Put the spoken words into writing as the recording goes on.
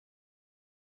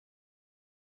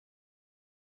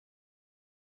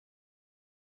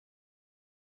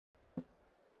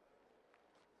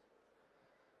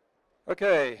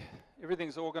Okay,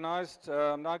 everything's organized.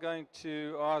 I'm now going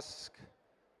to ask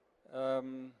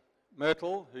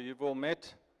Myrtle, who you've all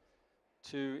met,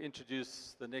 to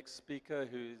introduce the next speaker,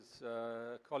 who's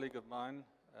a colleague of mine,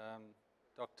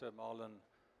 Dr. Marlon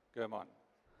Germon.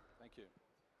 Thank you.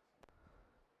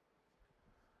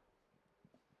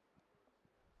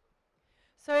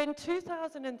 So in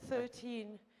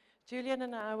 2013, Julian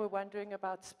and I were wondering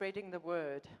about spreading the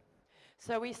word.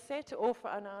 So we set off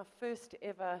on our first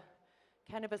ever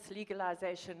cannabis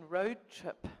legalization road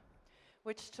trip,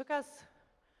 which took us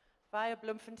via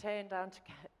Bloemfontein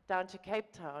down to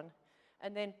Cape Town,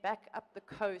 and then back up the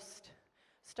coast,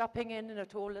 stopping in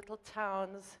at all little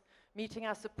towns, meeting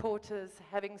our supporters,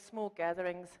 having small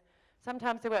gatherings.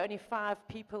 Sometimes there were only 5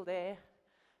 people there,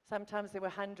 sometimes there were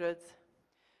hundreds.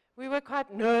 We were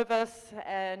quite nervous,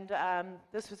 and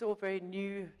this was all very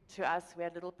new to us. We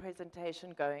had a little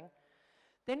presentation going.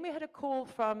 Then we had a call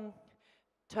from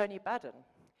Tony Budden,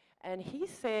 and he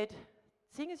said,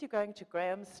 seeing as you're going to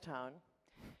Grahamstown,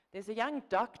 there's a young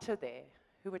doctor there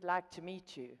who would like to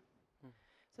meet you.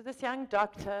 So this young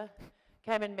doctor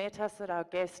came and met us at our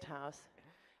guest house,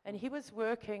 and he was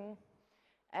working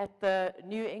at the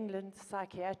New England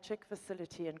Psychiatric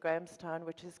facility in Grahamstown,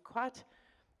 which is quite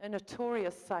a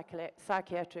notorious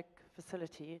psychiatric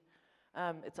facility.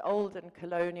 It's old and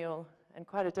colonial and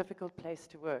quite a difficult place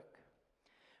to work.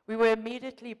 We were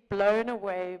immediately blown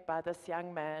away by this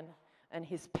young man and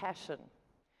his passion.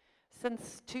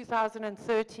 Since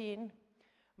 2013,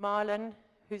 Marlon,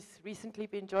 who's recently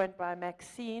been joined by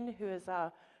Maxine, who is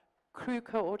our crew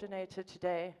coordinator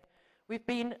today, we've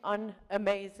been on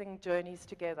amazing journeys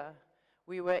together.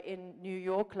 We were in New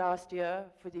York last year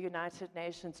for the United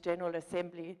Nations General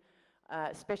Assembly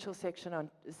special session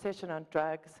on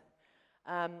drugs.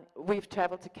 We've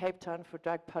traveled to Cape Town for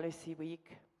Drug Policy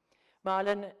Week.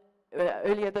 Marlon,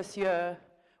 earlier this year,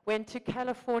 went to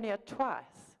California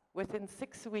twice within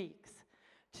 6 weeks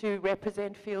to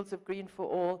represent Fields of Green for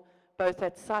All, both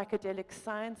at Psychedelic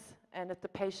Science and at the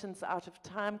Patients Out of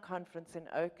Time conference in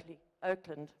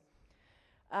Oakland.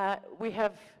 We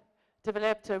have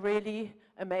developed a really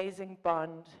amazing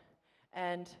bond,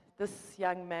 and this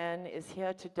young man is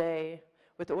here today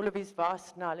with all of his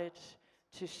vast knowledge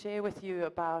to share with you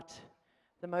about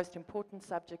the most important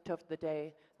subject of the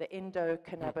day, the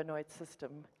endocannabinoid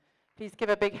system. Please give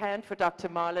a big hand for Dr.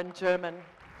 Marlon Germon.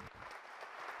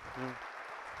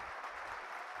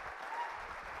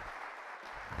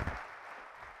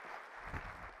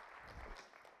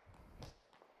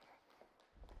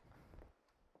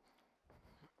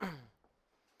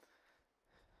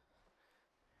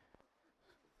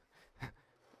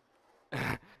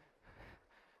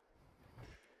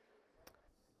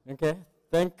 Okay,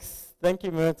 thank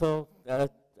you, Myrtle.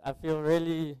 I feel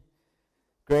really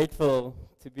grateful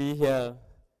to be here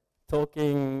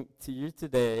talking to you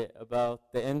today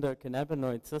about the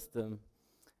endocannabinoid system.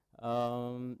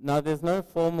 Now, there's no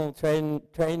formal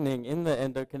training in the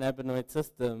endocannabinoid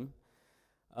system,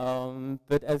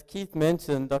 but as Keith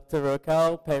mentioned, Dr.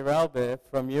 Raquel Peyralbe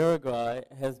from Uruguay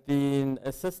has been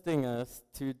assisting us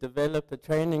to develop a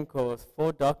training course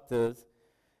for doctors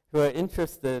who are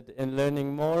interested in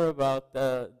learning more about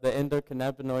the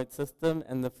endocannabinoid system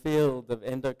and the field of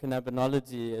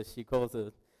endocannabinology, as she calls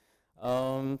it.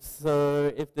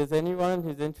 So if there's anyone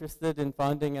who's interested in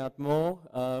finding out more,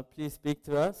 please speak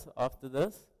to us after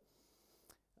this.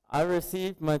 I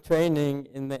received my training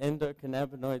in the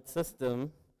endocannabinoid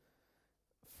system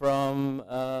from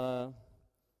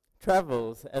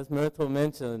travels, as Myrtle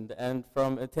mentioned, and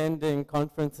from attending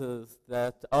conferences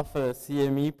that offer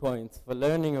CME points for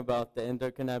learning about the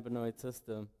endocannabinoid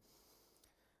system.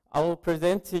 I will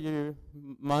present to you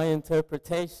my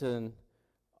interpretation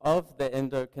of the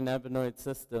endocannabinoid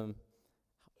system.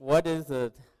 What is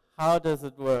it? How does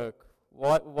it work?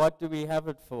 What do we have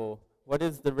it for? What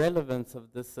is the relevance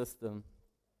of this system?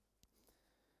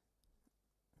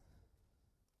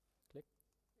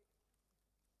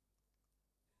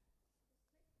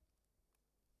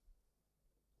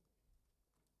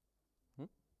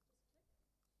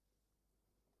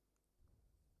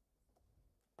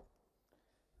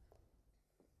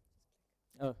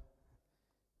 Oh.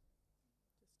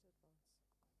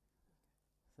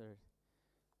 Sorry.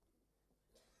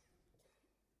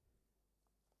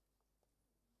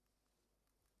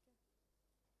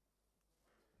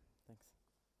 Thanks.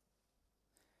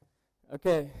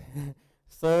 Okay.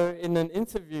 So in an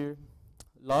interview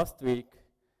last week,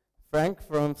 Frank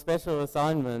from Special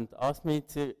Assignment asked me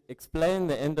to explain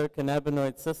the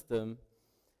endocannabinoid system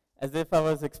as if I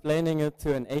was explaining it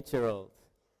to an 8-year-old.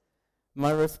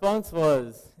 My response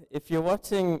was, if you're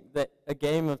watching a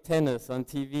game of tennis on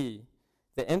TV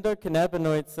The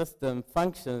endocannabinoid system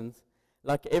functions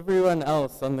like everyone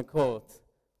else on the court.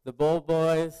 The ball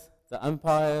boys, the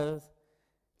umpires,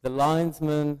 the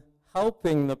linesmen,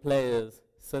 helping the players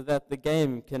so that the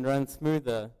game can run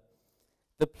smoother.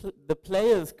 The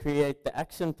players create the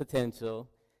action potential.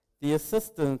 The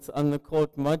assistants on the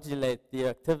court modulate the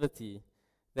activity.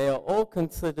 They are all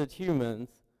considered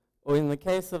humans, or in the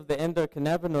case of the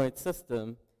endocannabinoid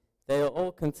system, they are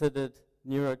all considered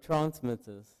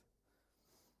neurotransmitters.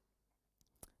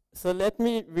 So let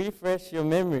me refresh your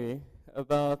memory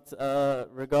about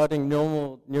regarding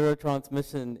normal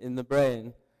neurotransmission in the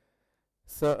brain.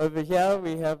 So over here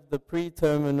we have the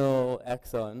pre-terminal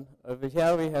axon. Over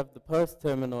here we have the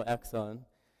post-terminal axon.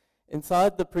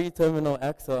 Inside the pre-terminal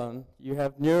axon, you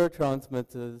have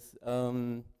neurotransmitters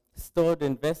stored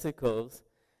in vesicles.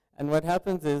 And what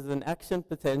happens is an action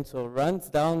potential runs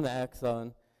down the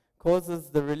axon, causes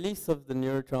the release of the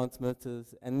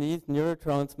neurotransmitters, and these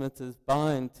neurotransmitters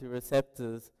bind to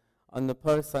receptors on the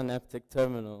postsynaptic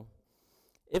terminal.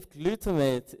 If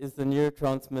glutamate is the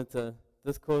neurotransmitter,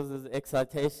 this causes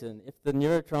excitation. If the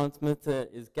neurotransmitter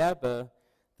is GABA,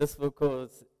 this will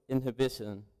cause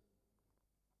inhibition.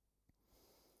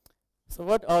 So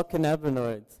what are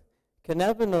cannabinoids?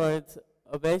 Cannabinoids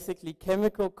are basically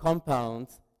chemical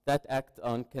compounds that act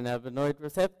on cannabinoid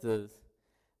receptors.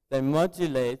 They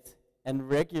modulate and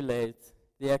regulate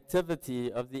the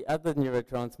activity of the other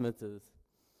neurotransmitters.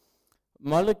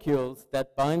 Molecules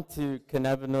that bind to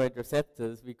cannabinoid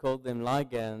receptors, we call them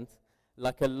ligands,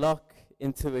 like a lock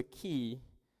into a key,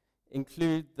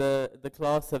 include the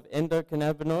class of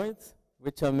endocannabinoids,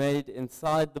 which are made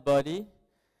inside the body,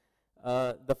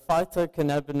 the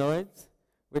phytocannabinoids,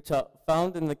 which are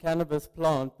found in the cannabis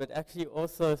plant, but actually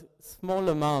also small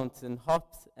amounts in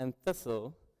hops and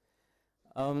thistle,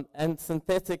 and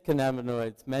synthetic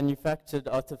cannabinoids manufactured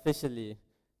artificially,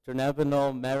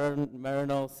 dronabinol,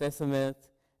 marinol, sesamate,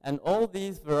 and all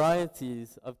these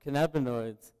varieties of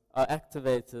cannabinoids are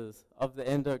activators of the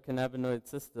endocannabinoid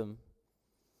system.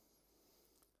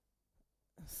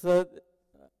 So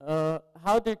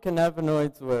how do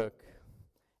cannabinoids work?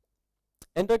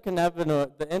 What the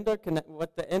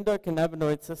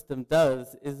endocannabinoid system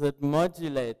does is it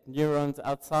modulates neurons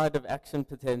outside of action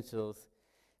potentials,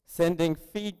 sending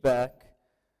feedback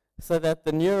so that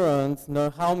the neurons know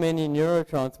how many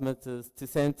neurotransmitters to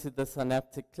send to the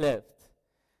synaptic cleft.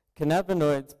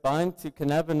 Cannabinoids bind to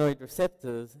cannabinoid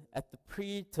receptors at the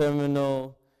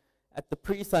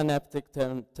presynaptic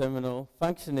terminal,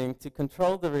 functioning to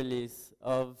control the release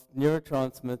of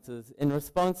neurotransmitters in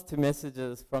response to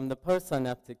messages from the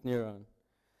postsynaptic neuron.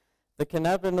 The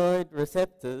cannabinoid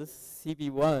receptors,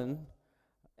 CB1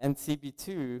 and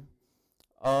CB2,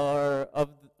 are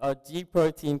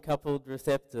G-protein coupled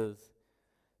receptors.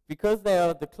 Because they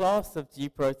are the class of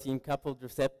G-protein coupled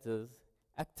receptors,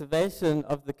 activation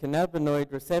of the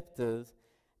cannabinoid receptors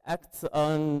acts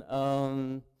on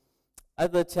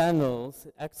other channels,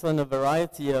 acts on a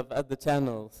variety of other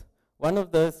channels. One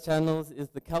of those channels is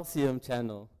the calcium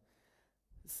channel.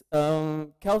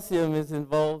 Calcium is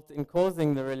involved in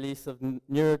causing the release of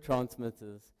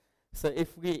neurotransmitters. So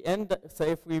if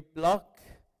we block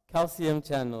calcium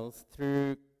channels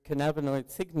through cannabinoid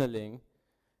signaling,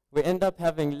 we end up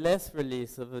having less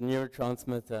release of a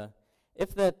neurotransmitter.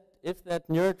 If that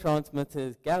neurotransmitter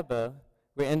is GABA,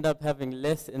 we end up having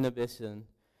less inhibition.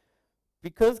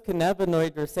 Because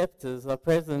cannabinoid receptors are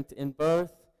present in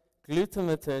both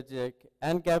glutamatergic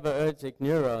and GABAergic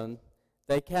neurons,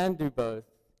 they can do both,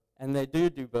 and they do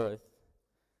both.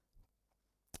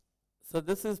 So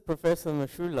this is Professor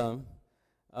Meshulam.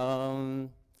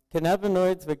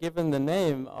 Cannabinoids were given the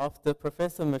name after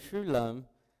Professor Meshulam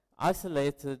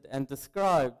isolated and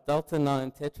described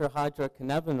delta-9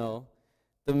 tetrahydrocannabinol,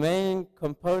 the main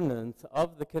component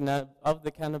of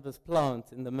the cannabis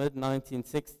plant in the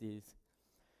mid-1960s.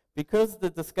 Because the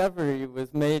discovery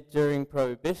was made during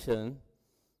Prohibition,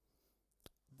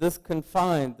 this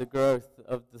confined the growth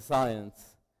of the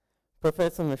science.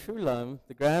 Professor Meshulam,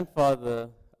 the grandfather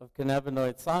of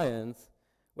cannabinoid science,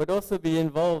 would also be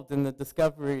involved in the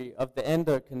discovery of the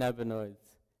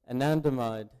endocannabinoids,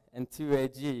 anandamide and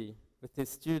 2-AG, with his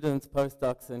students,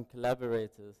 postdocs, and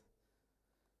collaborators.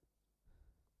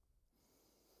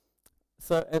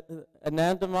 So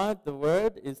anandamide, the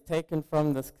word, is taken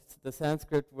from the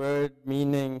Sanskrit word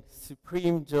meaning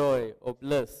supreme joy or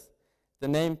bliss. The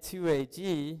name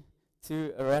 2-AG,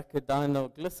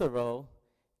 2-arachidinyl glycerol,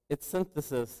 its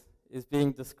synthesis is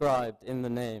being described in the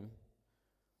name.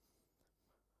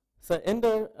 So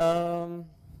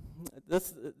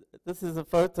this is a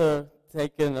photo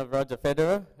taken of Roger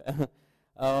Federer.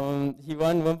 He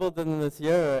won Wimbledon this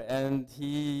year, and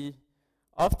he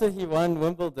After he won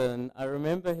Wimbledon, I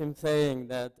remember him saying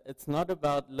that it's not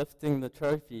about lifting the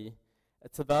trophy,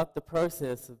 it's about the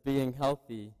process of being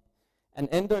healthy. And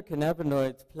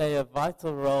endocannabinoids play a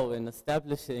vital role in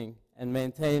establishing and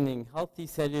maintaining healthy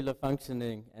cellular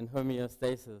functioning and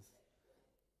homeostasis.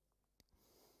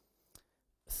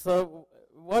 So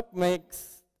what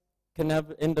makes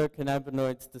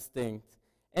endocannabinoids distinct?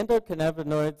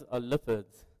 Endocannabinoids are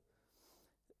lipids.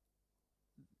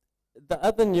 The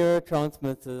other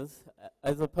neurotransmitters,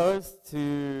 as opposed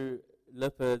to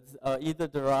lipids, are either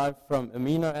derived from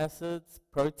amino acids,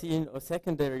 protein, or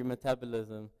secondary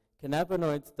metabolism.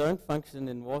 Cannabinoids don't function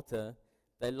in water.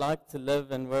 They like to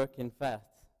live and work in fat.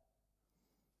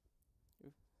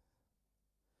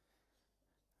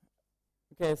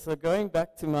 Okay, so going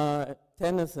back to my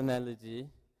tennis analogy,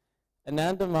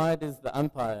 anandamide is the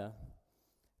umpire.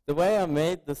 The way I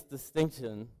made this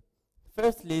distinction,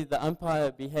 firstly, the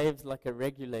umpire behaves like a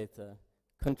regulator,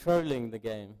 controlling the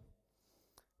game.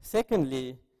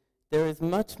 Secondly, there is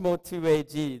much more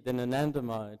 2AG than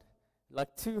anandamide,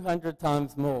 like 200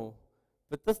 times more.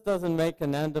 But this doesn't make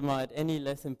anandamide any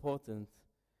less important.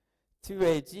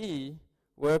 2AG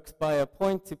works by a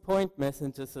point-to-point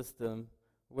messenger system,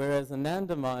 whereas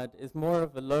anandamide is more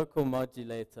of a local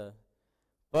modulator.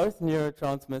 Both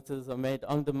neurotransmitters are made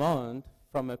on demand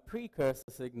from a precursor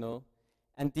signal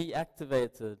and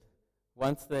deactivated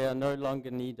once they are no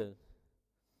longer needed.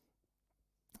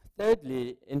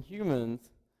 Thirdly, in humans,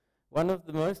 one of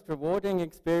the most rewarding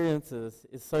experiences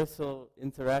is social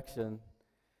interaction.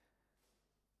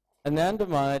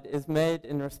 Anandamide is made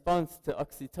in response to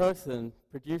oxytocin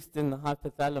produced in the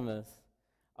hypothalamus.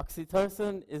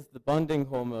 Oxytocin is the bonding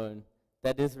hormone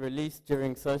that is released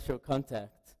during social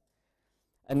contact.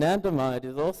 Anandamide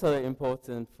is also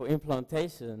important for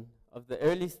implantation of the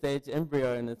early stage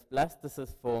embryo in its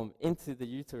blastocyst form into the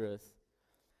uterus.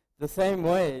 The same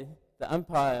way the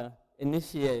umpire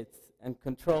initiates and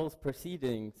controls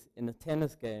proceedings in a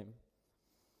tennis game.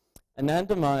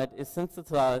 Anandamide is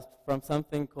synthesized from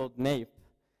something called NAPE,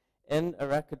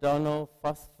 N-arachidonyl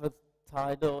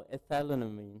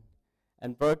phosphatidylethanolamine,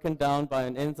 and broken down by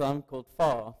an enzyme called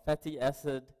FAR, fatty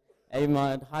acid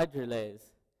amide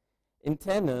hydrolase. In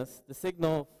tennis, the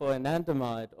signal for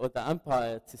anandamide, or the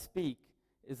umpire, to speak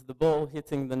is the ball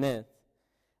hitting the net.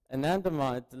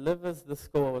 Anandamide delivers the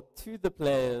score to the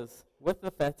players with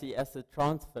the fatty acid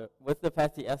transporter.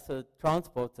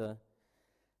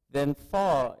 Then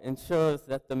FAR ensures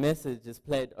that the message is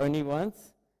played only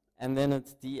once, and then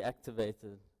it's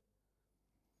deactivated.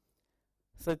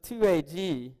 So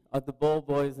 2AG are the ball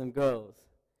boys and girls.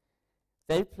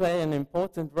 They play an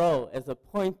important role as a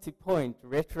point-to-point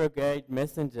retrograde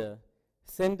messenger,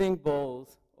 sending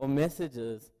balls or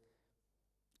messages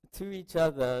to each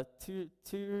other, to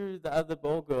the other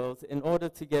ball girls, in order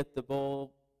to get the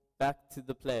ball back to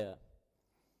the player.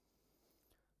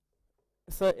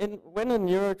 So when a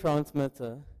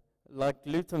neurotransmitter, like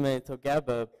glutamate or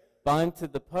GABA, bind to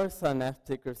the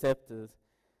postsynaptic receptors,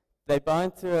 they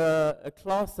bind to a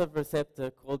class of receptor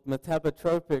called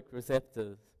metabotropic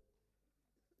receptors.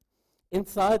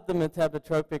 Inside the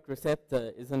metabotropic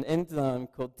receptor is an enzyme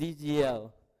called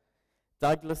DGL,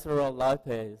 diglycerol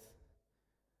lipase,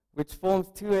 which forms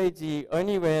 2AG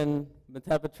only when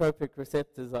metabotropic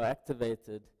receptors are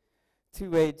activated.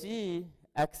 2AG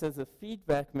acts as a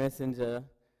feedback messenger,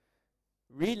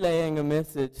 relaying a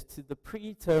message to the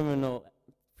pre-terminal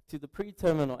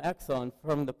axon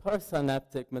from the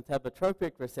postsynaptic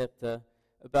metabotropic receptor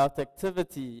about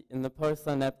activity in the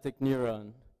postsynaptic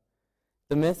neuron.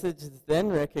 The message is then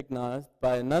recognized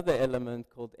by another element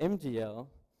called MGL,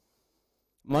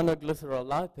 monoglycerol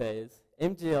lipase.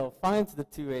 MGL finds the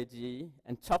 2AG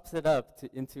and chops it up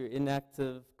into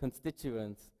inactive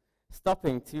constituents,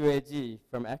 stopping 2AG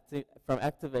from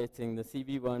activating the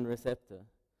CB1 receptor.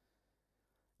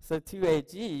 So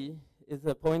 2AG is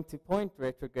a point-to-point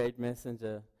retrograde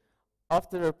messenger.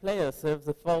 After a player serves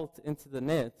a fault into the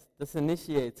net, this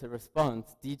initiates a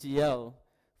response, DGL,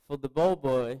 for the ball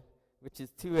boy, which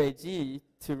is 2AG,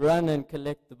 to run and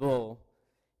collect the ball,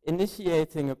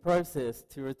 initiating a process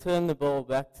to return the ball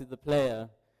back to the player,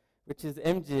 which is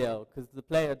MGL, because the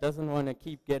player doesn't want to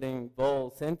keep getting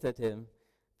balls sent at him,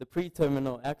 the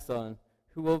pre-terminal axon,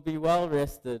 who will be well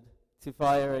rested to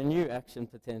fire a new action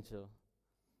potential.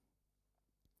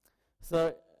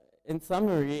 So, in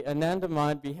summary,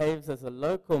 anandamide behaves as a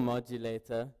local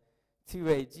modulator.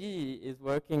 2AG is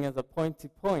working as a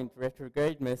point-to-point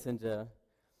retrograde messenger.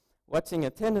 Watching a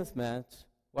tennis match,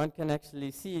 one can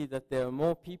actually see that there are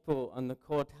more people on the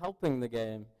court helping the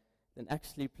game than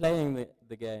actually playing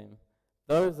the game.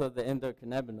 Those are the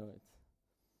endocannabinoids.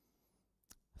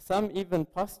 Some even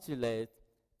postulate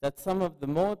that some of the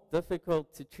more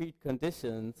difficult to treat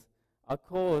conditions are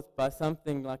caused by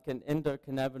something like an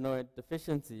endocannabinoid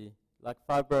deficiency, like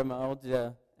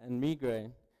fibromyalgia and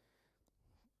migraine.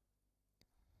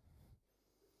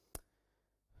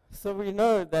 So we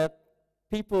know that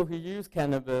people who use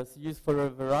cannabis use for a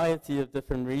variety of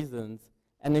different reasons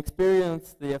and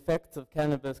experience the effects of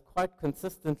cannabis quite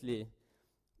consistently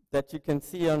that you can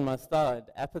see on my slide: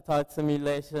 appetite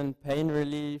stimulation, pain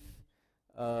relief,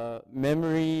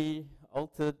 memory,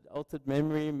 altered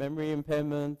memory, memory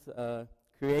impairment,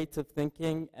 creative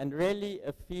thinking, and really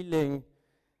a feeling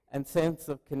and sense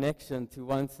of connection to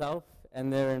oneself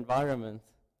and their environment.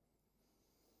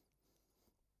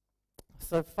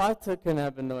 So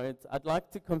phytocannabinoids, I'd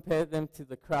like to compare them to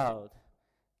the crowd.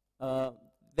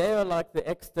 They are like the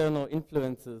external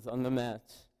influences on the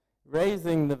match,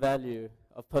 raising the value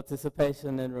of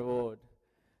participation and reward.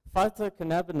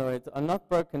 Phytocannabinoids are not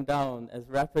broken down as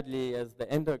rapidly as the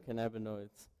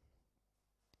endocannabinoids.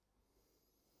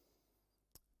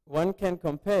 One can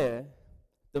compare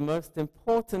the most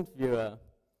important viewer,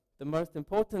 the most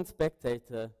important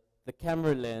spectator, the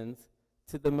camera lens,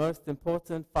 to the most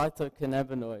important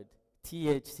phytocannabinoid,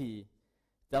 THC,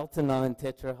 delta-9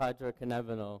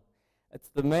 tetrahydrocannabinol. It's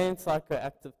the main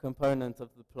psychoactive component of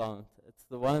the plant. It's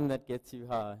the one that gets you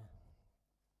high.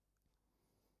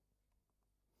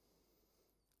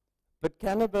 But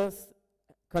cannabis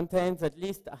contains at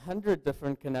least 100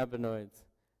 different cannabinoids.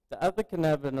 The other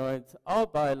cannabinoids are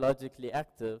biologically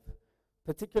active,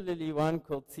 particularly one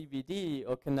called CBD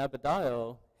or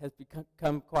cannabidiol has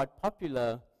become quite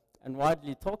popular and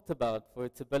widely talked about for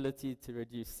its ability to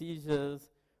reduce seizures,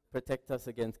 protect us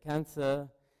against cancer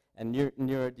and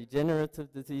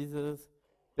neurodegenerative diseases.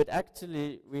 But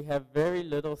actually, we have very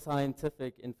little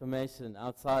scientific information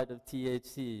outside of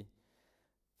THC.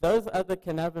 Those other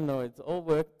cannabinoids all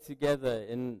work together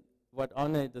in what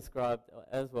Arne described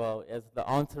as well as the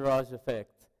entourage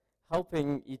effect,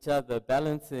 helping each other,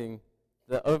 balancing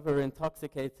the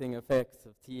over-intoxicating effects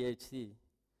of THC.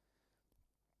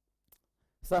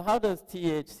 So how does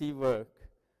THC work?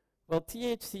 Well,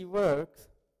 THC works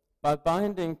by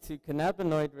binding to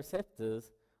cannabinoid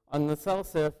receptors on the cell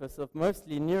surface of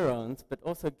mostly neurons, but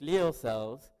also glial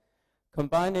cells,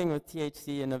 combining with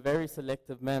THC in a very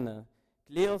selective manner.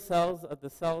 Glial cells are the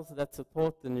cells that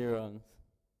support the neurons.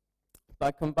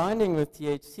 By combining with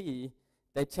THC,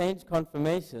 they change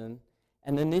conformation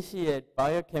and initiate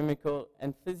biochemical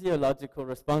and physiological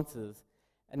responses,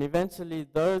 and eventually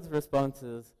those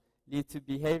responses lead to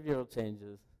behavioral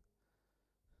changes.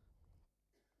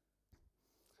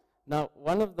 Now,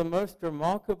 one of the most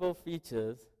remarkable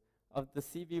features of the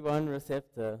CB1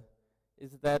 receptor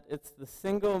is that it's the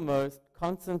single most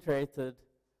concentrated,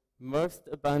 most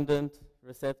abundant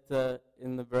receptor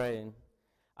in the brain.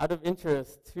 Out of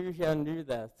interest, who here knew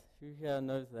that? Who here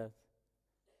knows that?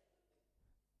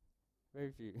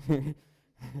 Very few.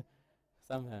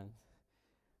 Some hands.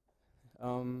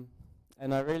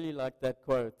 And I really like that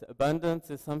quote. Abundance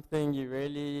is something you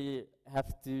really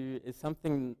have to, it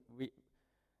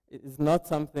is not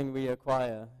something we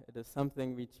acquire. It is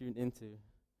something we tune into.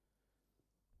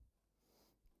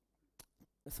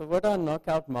 So what are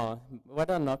knockout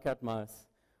mice?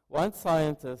 Once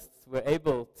scientists were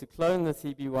able to clone the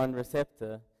CB1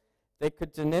 receptor, they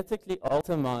could genetically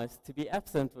alter mice to be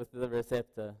absent with the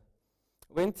receptor.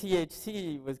 When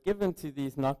THC was given to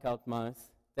these knockout mice,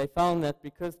 they found that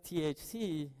because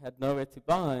THC had nowhere to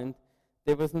bind,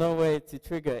 there was no way to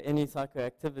trigger any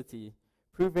psychoactivity,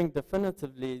 proving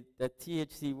definitively that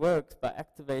THC works by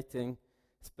activating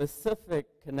specific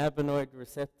cannabinoid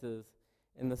receptors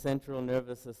in the central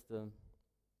nervous system.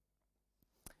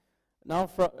 Now,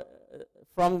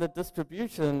 from the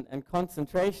distribution and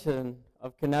concentration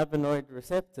of cannabinoid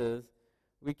receptors,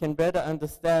 we can better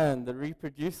understand the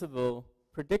reproducible,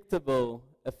 predictable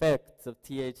effects of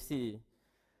THC.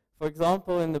 For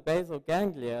example, in the basal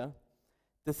ganglia,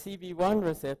 the CB1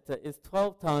 receptor is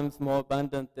 12 times more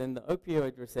abundant than the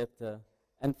opioid receptor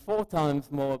and 4 times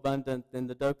more abundant than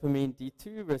the dopamine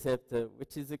D2 receptor,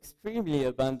 which is extremely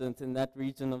abundant in that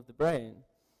region of the brain.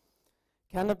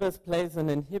 Cannabis plays an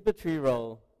inhibitory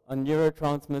role on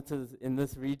neurotransmitters in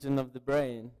this region of the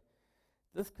brain.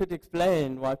 This could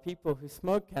explain why people who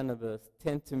smoke cannabis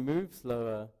tend to move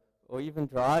slower or even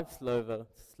drive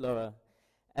slower,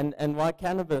 and why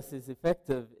cannabis is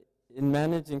effective in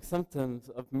managing symptoms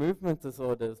of movement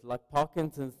disorders like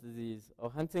Parkinson's disease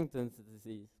or Huntington's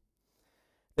disease.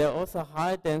 There are also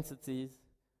high densities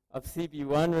of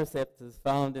CB1 receptors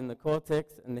found in the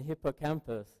cortex and the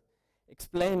hippocampus,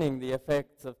 explaining the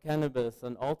effects of cannabis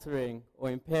on altering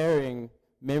or impairing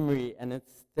memory and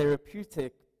its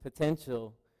therapeutic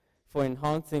potential for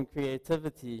enhancing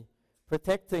creativity,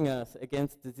 protecting us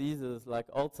against diseases like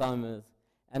Alzheimer's,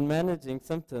 and managing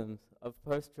symptoms of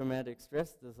post-traumatic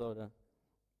stress disorder.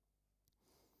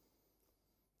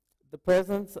 The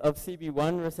presence of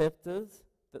CB1 receptors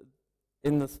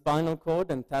in the spinal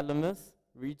cord and thalamus,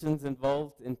 regions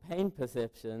involved in pain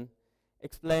perception,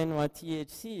 explain why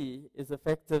THC is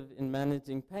effective in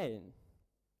managing pain.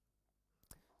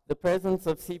 The presence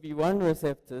of CB1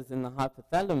 receptors in the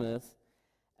hypothalamus,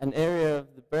 an area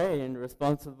of the brain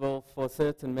responsible for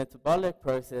certain metabolic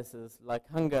processes like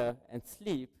hunger and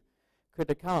sleep, could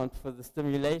account for the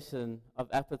stimulation of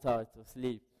appetite or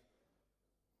sleep.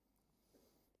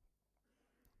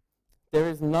 There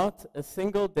is not a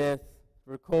single death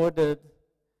recorded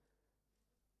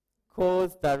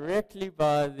caused directly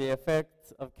by the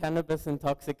effects of cannabis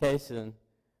intoxication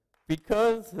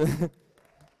because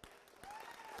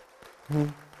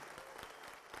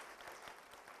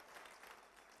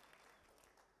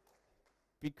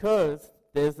because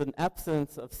there's an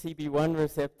absence of CB1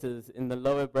 receptors in the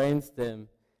lower brainstem,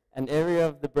 an area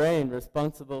of the brain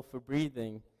responsible for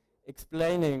breathing,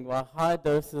 explaining why high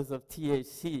doses of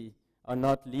THC are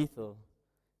not lethal.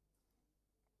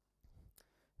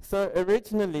 So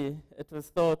originally, it was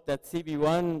thought that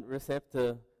CB1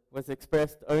 receptor was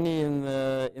expressed only in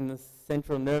the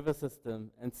central nervous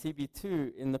system and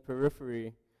CB2 in the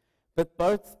periphery, but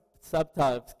both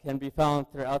subtypes can be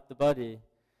found throughout the body.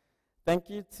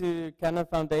 Thank you to Canna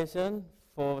Foundation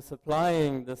for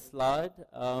supplying this slide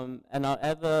and our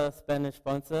other Spanish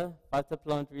sponsor,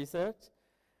 Phytoplant Research.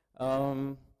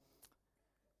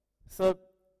 So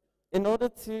in order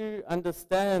to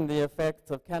understand the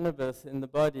effects of cannabis in the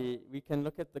body, we can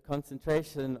look at the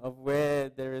concentration of where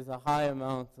there is a high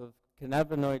amount of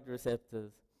cannabinoid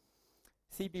receptors.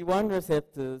 CB1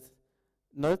 receptors,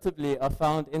 notably, are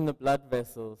found in the blood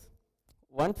vessels.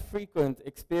 One frequent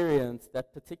experience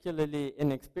that particularly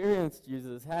inexperienced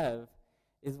users have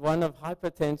is one of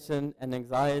hypertension and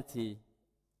anxiety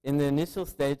in the initial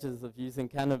stages of using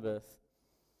cannabis.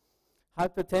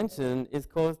 Hypertension is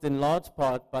caused in large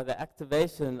part by the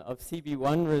activation of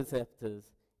CB1 receptors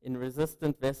in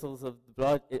resistant vessels of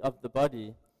the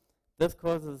body. This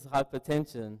causes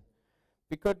hypertension.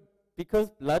 Because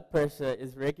blood pressure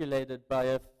is regulated by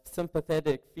a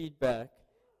sympathetic feedback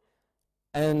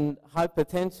and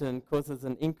hypertension causes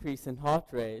an increase in heart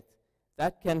rate,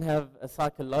 that can have a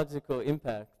psychological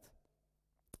impact.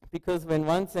 Because when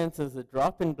one senses a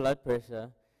drop in blood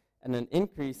pressure and an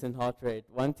increase in heart rate,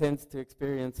 one tends to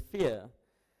experience fear.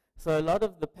 So a lot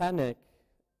of the panic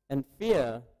and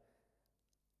fear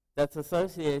that's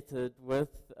associated with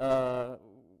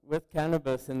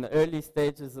cannabis in the early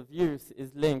stages of use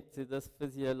is linked to this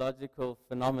physiological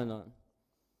phenomenon.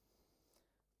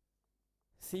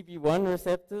 CB1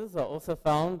 receptors are also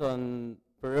found on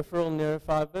peripheral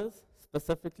neurofibers,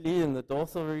 specifically in the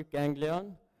dorsal root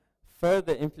ganglion,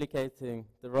 further implicating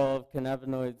the role of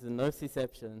cannabinoids in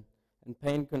nociception and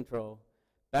pain control,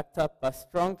 backed up by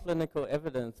strong clinical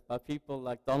evidence by people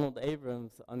like Donald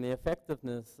Abrams on the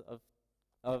effectiveness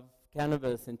of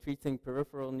cannabis in treating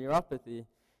peripheral neuropathy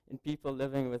in people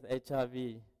living with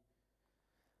HIV.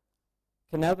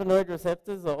 Cannabinoid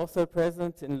receptors are also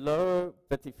present in low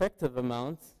but effective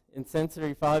amounts in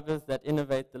sensory fibers that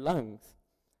innervate the lungs.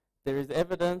 There is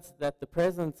evidence that the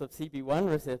presence of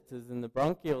CB1 receptors in the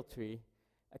bronchial tree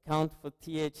account for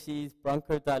THC's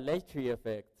bronchodilatory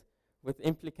effect, with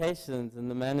implications in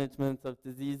the management of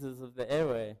diseases of the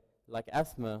airway, like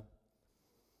asthma.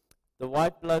 The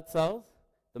white blood cells,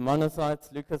 the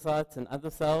monocytes, leukocytes, and other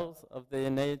cells of the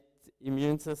innate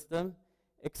immune system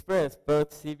express both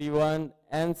CB1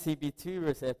 and CB2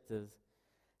 receptors.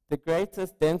 The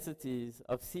greatest densities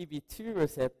of CB2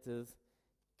 receptors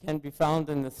can be found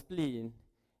in the spleen,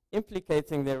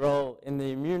 implicating their role in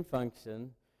the immune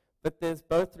function, but there's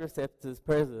both receptors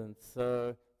present,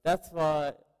 so that's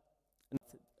why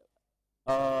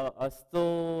are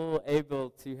still able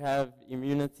to have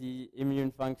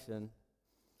immune function.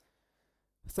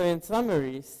 So in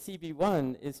summary,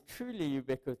 CB1 is truly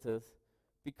ubiquitous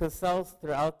because cells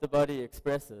throughout the body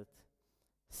express it.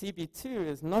 CB2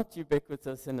 is not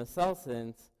ubiquitous in a cell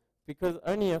sense because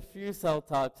only a few cell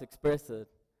types express it,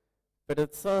 but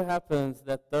it so happens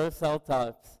that those cell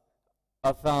types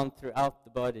are found throughout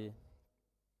the body.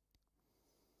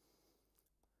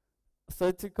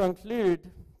 So to conclude,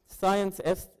 science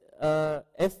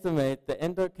estimate the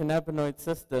endocannabinoid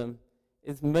system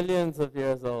is millions of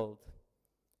years old.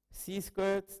 Sea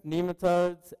squirts,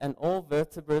 nematodes, and all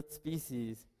vertebrate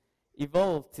species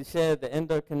evolved to share the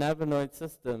endocannabinoid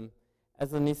system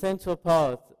as an essential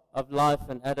part of life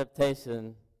and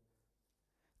adaptation.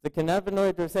 The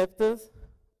cannabinoid receptors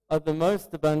are the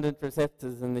most abundant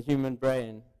receptors in the human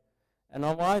brain and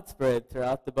are widespread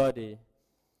throughout the body.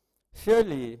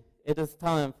 Surely it is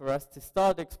time for us to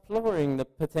start exploring the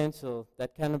potential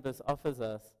that cannabis offers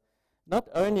us, not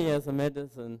only as a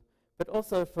medicine, but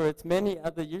also for its many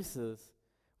other uses,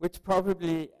 which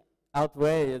probably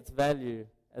outweigh its value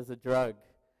as a drug.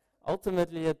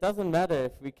 Ultimately, it doesn't matter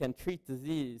if we can treat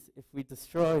disease if we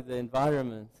destroy the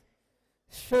environment.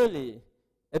 Surely,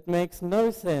 it makes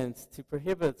no sense to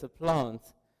prohibit a plant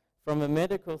from a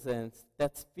medical sense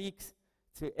that speaks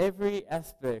to every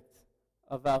aspect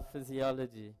of our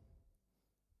physiology.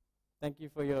 Thank you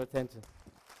for your attention.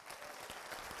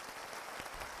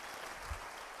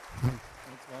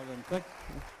 Thanks, Marlon.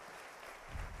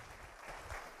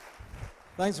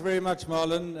 Thanks very much,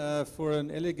 Marlon, for an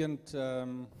elegant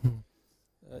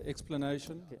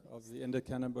explanation of the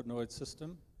endocannabinoid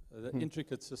system, the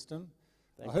intricate system.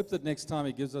 Thanks. I hope that next time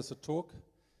he gives us a talk,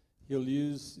 he'll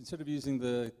use, instead of using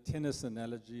the tennis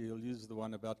analogy, he'll use the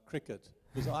one about cricket.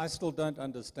 Because I still don't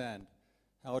understand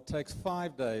how it takes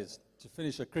 5 days to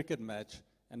finish a cricket match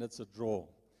and it's a draw.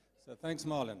 So thanks,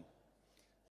 Marlon.